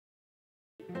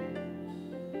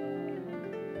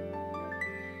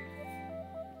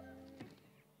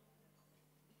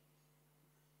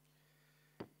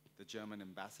the German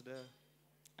ambassador,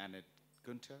 Annette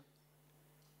Günther,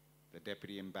 the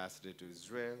deputy ambassador to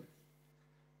Israel,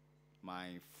 my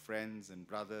friends and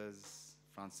brothers,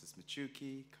 Francis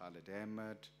Machuki, Khalid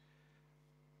Ahmed,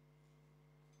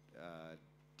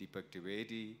 Deepak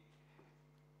Dwivedi,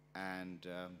 and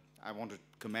I want to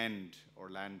commend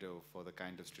Orlando for the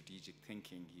kind of strategic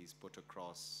thinking he's put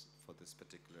across for this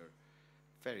particular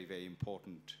very, very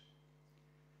important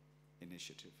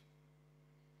initiative.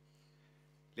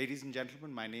 Ladies and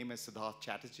gentlemen, my name is Siddharth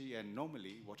Chatterjee, and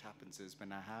normally what happens is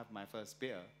when I have my first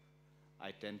beer,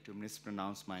 I tend to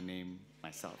mispronounce my name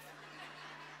myself.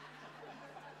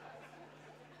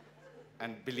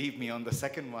 And believe me, on the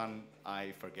second one,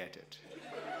 I forget it.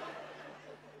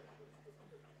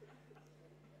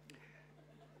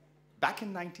 Back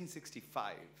in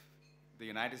 1965, the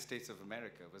United States of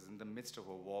America was in the midst of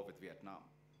a war with Vietnam.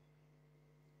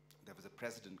 There was a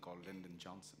president called Lyndon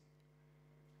Johnson.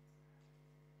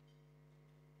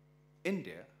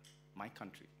 India, my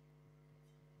country,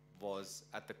 was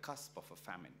at the cusp of a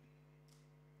famine.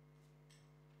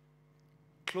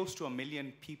 Close to 1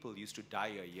 million people used to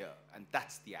die a year, and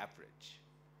that's the average.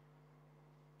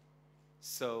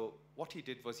 So what he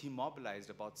did was he mobilized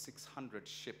about 600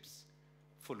 ships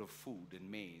full of food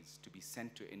and maize to be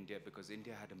sent to India because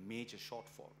India had a major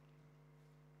shortfall.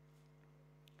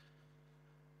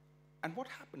 And what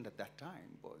happened at that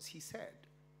time was he said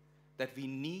that we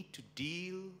need to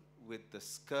deal with the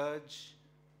scourge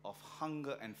of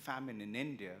hunger and famine in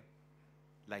India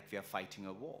like we are fighting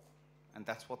a war. And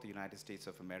that's what the United States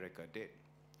of America did.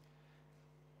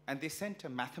 And they sent a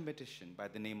mathematician by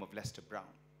the name of Lester Brown.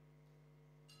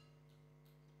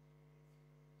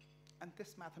 And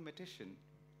this mathematician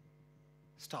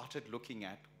started looking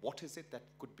at what is it that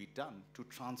could be done to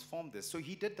transform this. So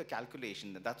he did the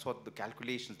calculation, and that's what the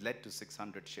calculations led to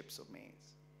 600 ships of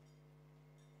maize.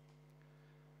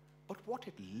 But what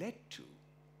it led to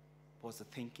was the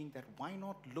thinking that why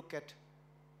not look at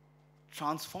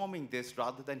transforming this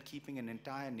rather than keeping an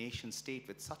entire nation state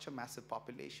with such a massive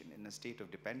population in a state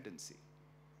of dependency.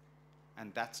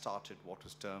 And that started what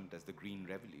was termed as the Green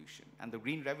Revolution. And the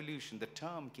Green Revolution, the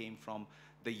term came from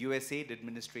the USAID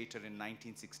administrator in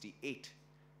 1968.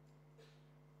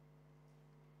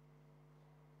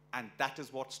 And that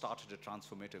is what started a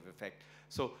transformative effect.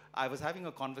 So I was having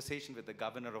a conversation with the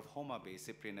governor of Homa Bay,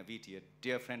 Cyprian Aviti, a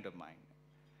dear friend of mine.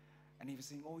 And he was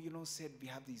saying, oh, Sid, we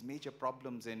have these major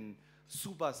problems in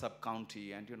Suba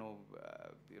sub-county, and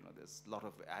there's a lot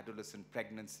of adolescent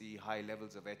pregnancy, high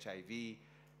levels of HIV,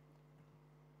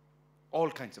 all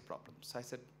kinds of problems. So I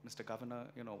said, Mr. Governor,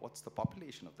 what's the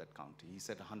population of that county? He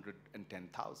said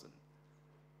 110,000.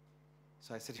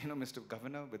 So I said, Mr.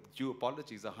 Governor, with due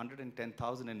apologies,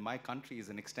 110,000 in my country is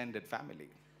an extended family.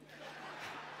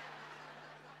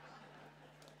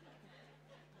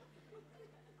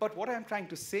 But what I'm trying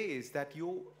to say is that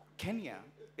Kenya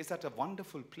is at a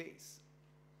wonderful place.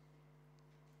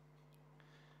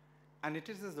 And it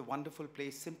is a wonderful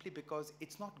place simply because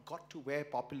it's not got to where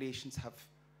populations have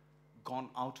gone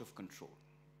out of control.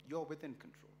 You're within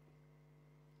control.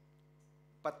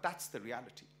 But that's the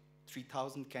reality.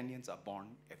 3,000 Kenyans are born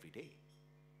every day.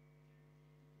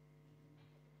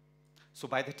 So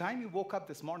by the time you woke up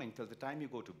this morning till the time you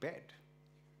go to bed,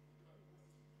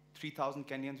 3,000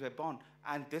 Kenyans were born.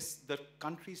 And the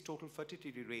country's total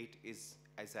fertility rate is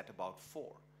at about 4.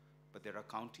 But there are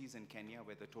counties in Kenya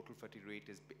where the total fertility rate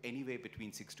is anywhere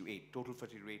between 6 to 8. Total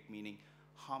fertility rate meaning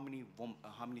how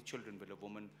many children will a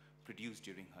woman produce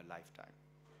during her lifetime.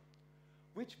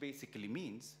 Which basically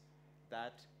means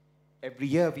that every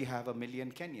year we have 1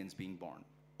 million Kenyans being born,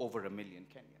 over 1 million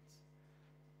Kenyans.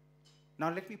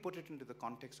 Now let me put it into the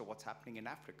context of what's happening in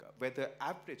Africa, where the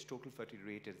average total fertility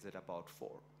rate is at about 4.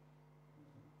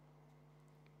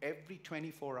 Every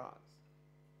 24 hours,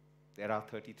 there are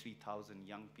 33,000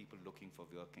 young people looking for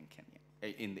work in Kenya,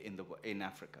 in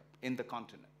Africa, in the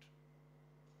continent.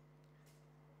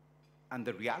 And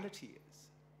the reality is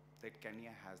that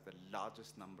Kenya has the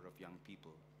largest number of young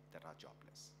people that are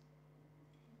jobless.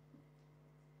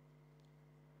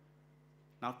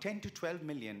 Now, 10 to 12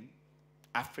 million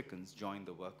Africans join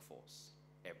the workforce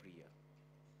every year.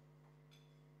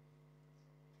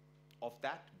 Of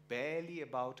that, barely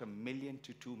about 1 million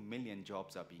to 2 million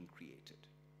jobs are being created.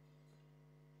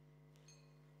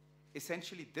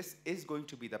 Essentially, this is going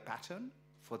to be the pattern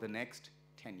for the next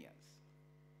 10 years.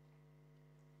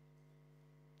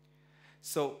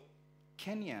 So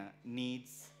Kenya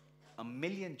needs 1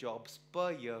 million jobs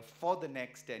per year for the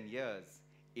next 10 years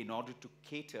in order to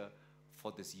cater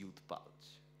for this youth bulge.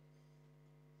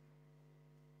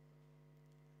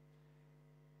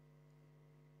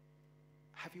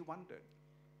 Have you wondered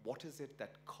what is it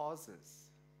that causes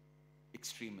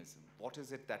extremism? What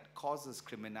is it that causes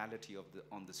criminality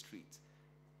on the streets?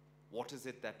 What is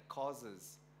it that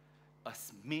causes a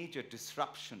major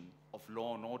disruption of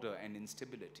law and order and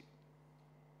instability?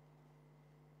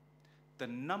 The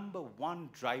number one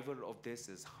driver of this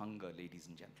is hunger, ladies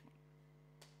and gentlemen.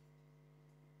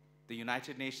 The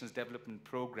United Nations Development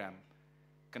Program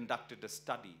conducted a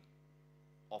study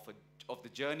of the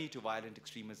journey to violent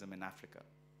extremism in Africa.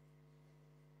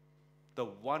 The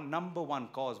number one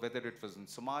cause, whether it was in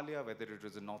Somalia, whether it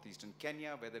was in northeastern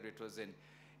Kenya, whether it was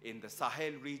in the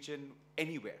Sahel region,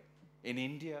 anywhere, in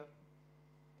India,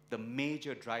 the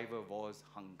major driver was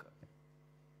hunger.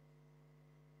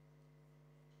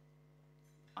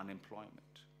 Unemployment,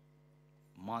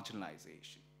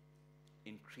 marginalization,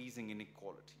 increasing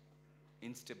inequality,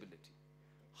 instability,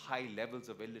 high levels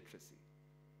of illiteracy.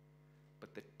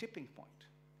 But the tipping point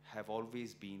have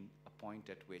always been a point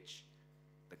at which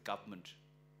the government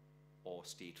or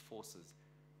state forces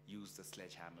use the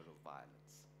sledgehammer of violence.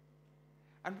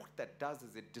 And what that does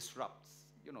is it disrupts,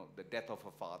 the death of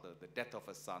a father, the death of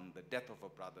a son, the death of a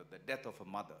brother, the death of a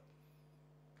mother.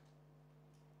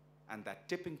 And that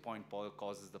tipping point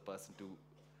causes the person to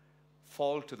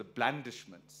fall to the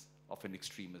blandishments of an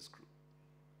extremist group.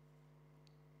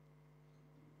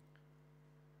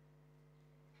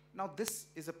 Now, this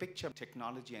is a picture of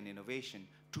technology and innovation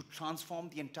to transform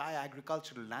the entire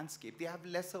agricultural landscape. They have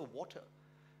lesser water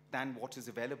than what is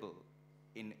available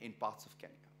in parts of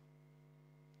Kenya.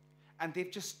 And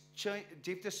they've just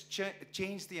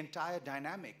changed the entire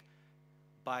dynamic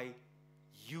by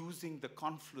using the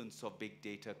confluence of big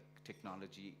data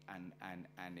technology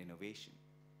and innovation.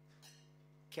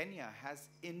 Kenya has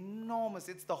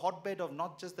it's the hotbed of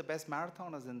not just the best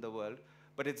marathoners in the world,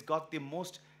 but it's got the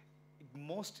most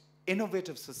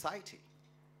innovative society.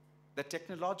 The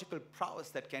technological prowess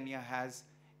that Kenya has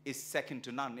is second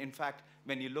to none. In fact,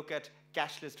 when you look at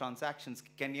cashless transactions,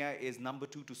 Kenya is number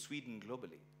 2 to Sweden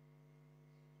globally.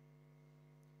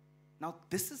 Now,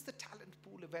 this is the talent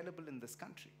pool available in this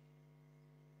country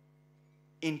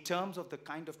in terms of the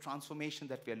kind of transformation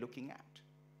that we are looking at.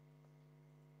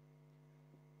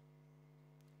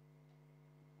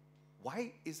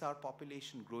 Why is our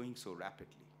population growing so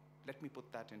rapidly? Let me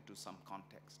put that into some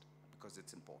context because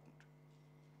it's important.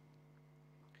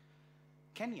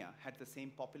 Kenya had the same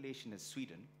population as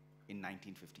Sweden in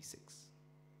 1956,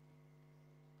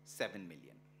 7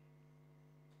 million.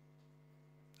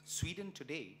 Sweden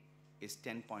today is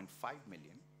 10.5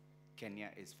 million. Kenya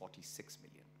is 46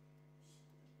 million.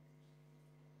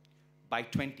 By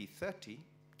 2030,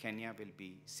 Kenya will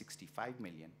be 65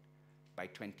 million. By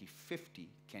 2050,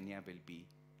 Kenya will be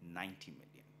 90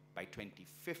 million. By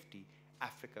 2050,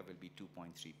 Africa will be 2.3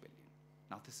 billion.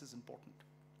 Now, this is important.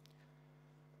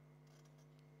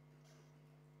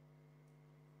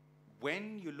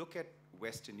 When you look at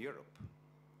Western Europe,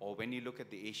 or when you look at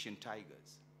the Asian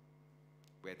tigers,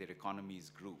 where their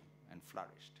economies grew and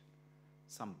flourished,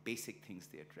 some basic things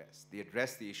they addressed. They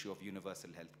addressed the issue of universal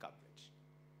health coverage.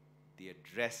 They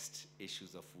addressed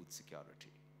issues of food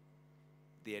security.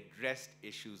 They addressed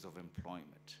issues of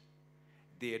employment.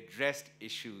 They addressed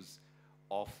issues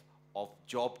of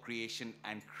job creation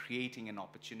and creating an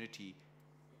opportunity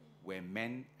where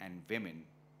men and women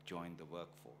joined the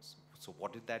workforce. So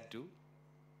what did that do?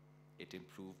 It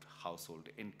improved household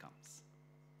incomes.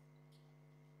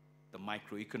 The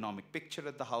microeconomic picture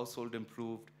at the household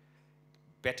improved,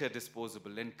 better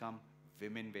disposable income,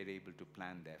 women were able to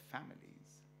plan their families.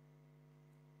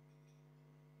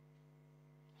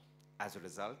 As a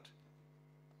result,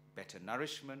 better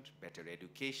nourishment, better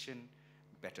education,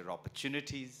 better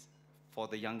opportunities for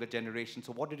the younger generation.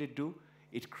 So what did it do?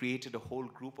 It created a whole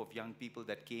group of young people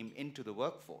that came into the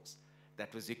workforce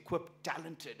that was equipped,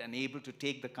 talented, and able to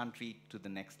take the country to the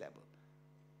next level.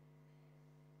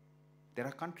 There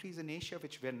are countries in Asia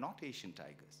which were not Asian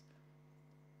tigers,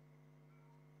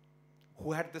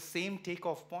 who had the same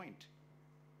takeoff point.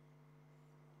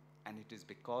 And it is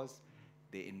because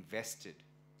they invested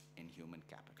in human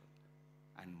capital.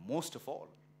 And most of all,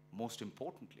 most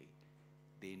importantly,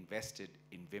 they invested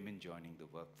in women joining the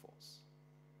workforce.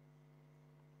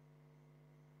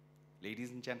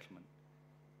 Ladies and gentlemen,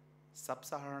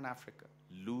 Sub-Saharan Africa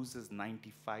loses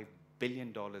 $95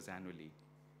 billion annually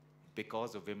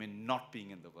because of women not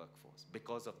being in the workforce,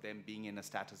 because of them being in a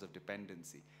status of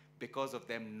dependency, because of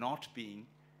them not being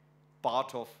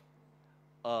part of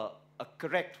a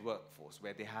correct workforce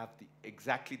where they have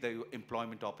exactly the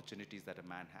employment opportunities that a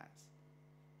man has.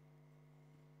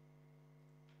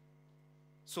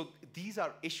 So these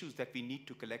are issues that we need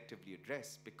to collectively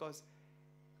address, because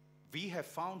we have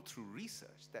found through research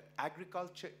that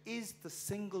agriculture is the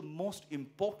single most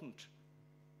important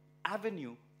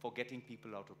avenue for getting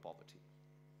people out of poverty.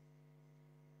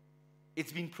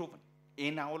 It's been proven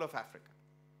in all of Africa.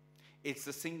 It's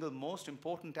the single most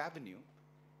important avenue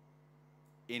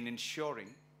in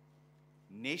ensuring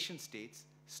nation states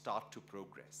start to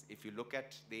progress. If you look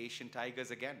at the Asian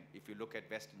tigers again, if you look at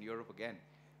Western Europe again,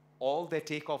 all their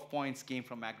takeoff points came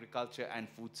from agriculture and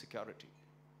food security.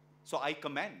 So I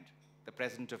commend the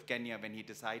president of Kenya when he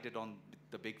decided on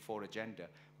the Big Four agenda,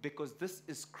 because this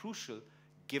is crucial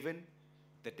given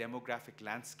the demographic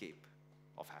landscape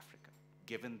of Africa,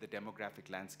 given the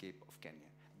demographic landscape of Kenya.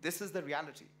 This is the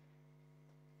reality.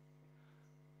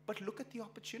 But look at the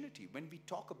opportunity. When we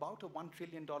talk about a $1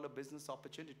 trillion business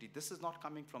opportunity, this is not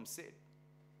coming from SID.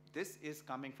 This is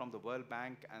coming from the World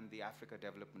Bank and the Africa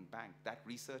Development Bank. That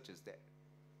research is there.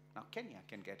 Now, Kenya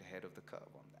can get ahead of the curve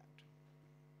on that.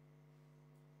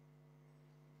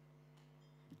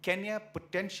 Kenya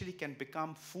potentially can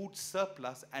become food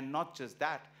surplus, and not just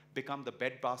that, become the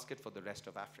breadbasket for the rest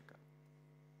of Africa.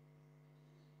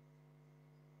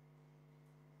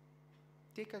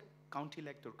 Take a county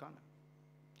like Turkana.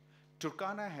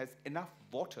 Turkana has enough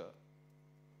water,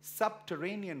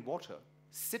 subterranean water,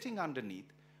 sitting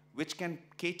underneath, which can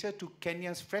cater to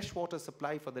Kenya's freshwater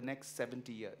supply for the next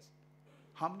 70 years.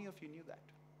 How many of you knew that?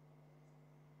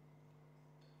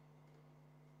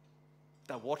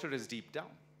 The water is deep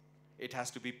down. It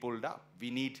has to be pulled up.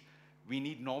 We need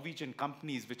Norwegian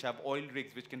companies which have oil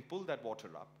rigs which can pull that water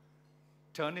up,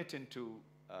 turn it into,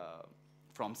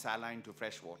 from saline to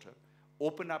freshwater,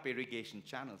 open up irrigation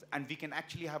channels, and we can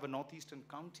actually have a northeastern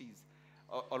counties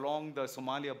along the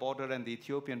Somalia border and the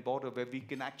Ethiopian border where we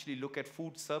can actually look at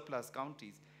food surplus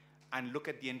counties and look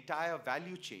at the entire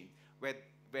value chain where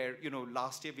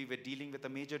last year we were dealing with a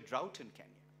major drought in Kenya.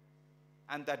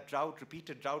 And that drought,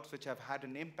 repeated droughts, which have had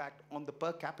an impact on the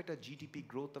per capita GDP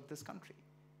growth of this country.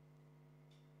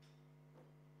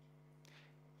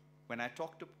 When I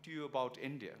talked to you about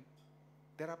India,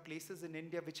 there are places in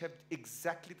India which have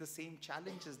exactly the same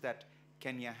challenges that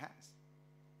Kenya has.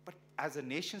 But as a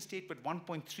nation state with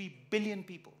 1.3 billion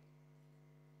people,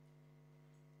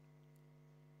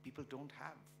 people don't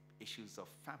have issues of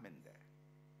famine there.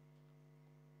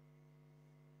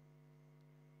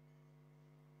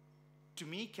 To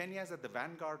me, Kenya is at the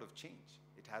vanguard of change.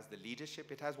 It has the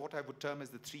leadership. It has what I would term as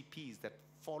the 3 Ps that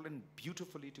fallen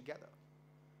beautifully together.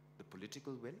 The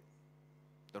political will,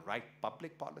 the right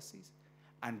public policies,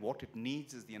 and what it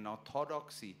needs is the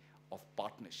orthodoxy of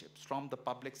partnerships from the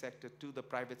public sector to the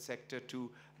private sector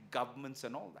to governments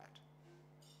and all that.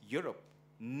 Europe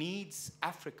needs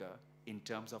Africa in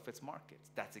terms of its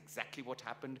markets. That's exactly what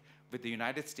happened with the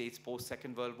United States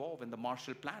post-Second World War when the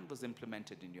Marshall Plan was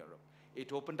implemented in Europe.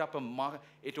 It opened up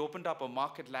a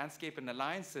market landscape and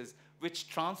alliances which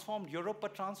transformed Europe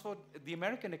but transformed the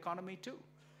American economy too.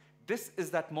 This is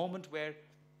that moment where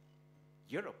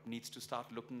Europe needs to start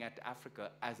looking at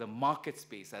Africa as a market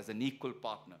space, as an equal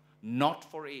partner, not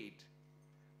for aid,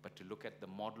 but to look at the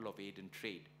model of aid and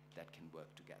trade that can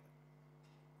work together.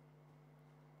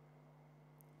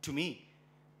 To me,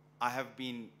 I have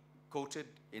been quoted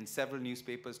in several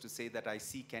newspapers to say that I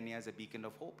see Kenya as a beacon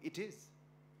of hope. It is.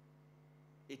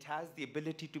 It has the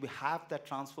ability to have that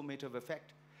transformative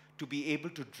effect, to be able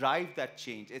to drive that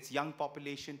change. Its young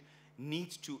population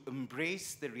needs to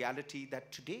embrace the reality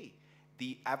that today,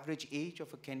 the average age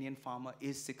of a Kenyan farmer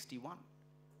is 61.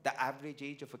 The average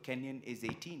age of a Kenyan is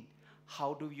 18.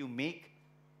 How do you make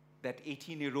that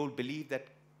 18-year-old believe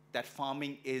that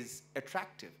farming is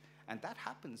attractive? And that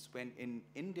happens when in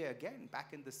India, again,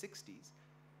 back in the 60s,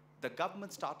 the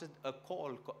government started a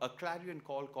clarion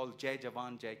call called Jai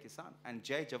Jawan, Jai Kisan. And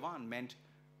Jai Jawan meant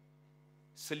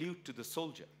salute to the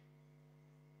soldier.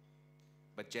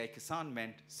 But Jai Kisan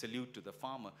meant salute to the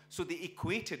farmer. So they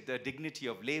equated the dignity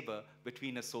of labor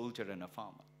between a soldier and a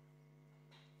farmer.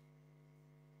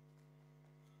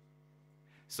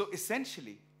 So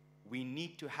essentially, we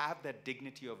need to have that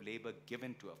dignity of labor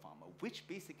given to a farmer, which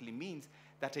basically means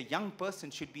that a young person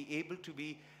should be able to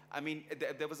be,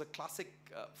 there was a classic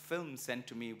film sent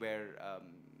to me where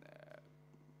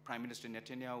Prime Minister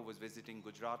Netanyahu was visiting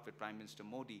Gujarat with Prime Minister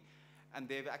Modi, and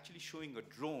they were actually showing a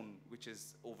drone which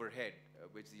is overhead,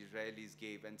 which the Israelis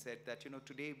gave, and said that,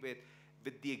 today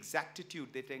with the exactitude,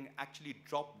 they can actually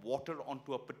drop water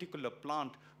onto a particular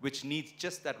plant which needs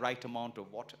just that right amount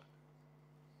of water.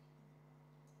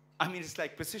 It's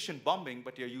like precision bombing,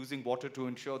 but you're using water to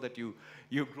ensure that you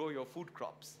grow your food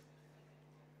crops.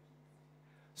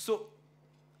 So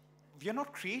we are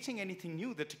not creating anything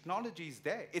new. The technology is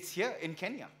there. It's here in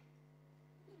Kenya.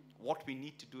 What we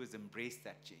need to do is embrace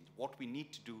that change. What we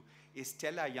need to do is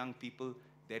tell our young people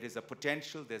there is a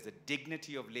potential, there's a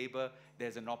dignity of labor,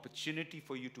 there's an opportunity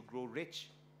for you to grow rich.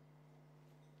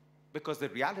 Because the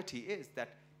reality is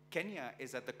that Kenya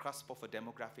is at the cusp of a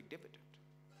demographic dividend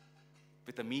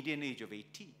with a median age of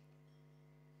 18.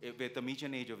 With a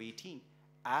median age of 18,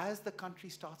 as the country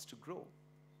starts to grow,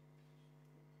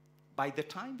 by the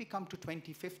time we come to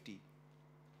 2050,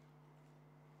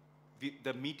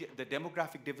 the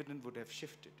demographic dividend would have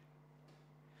shifted.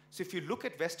 So if you look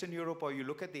at Western Europe or you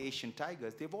look at the Asian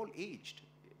tigers, they've all aged.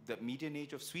 The median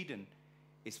age of Sweden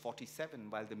is 47,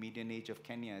 while the median age of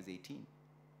Kenya is 18.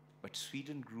 But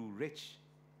Sweden grew rich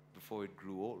before it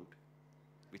grew old,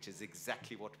 which is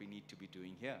exactly what we need to be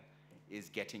doing here, is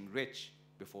getting rich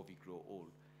before we grow old.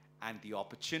 And the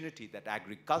opportunity that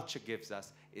agriculture gives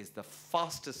us is the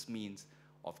fastest means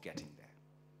of getting there.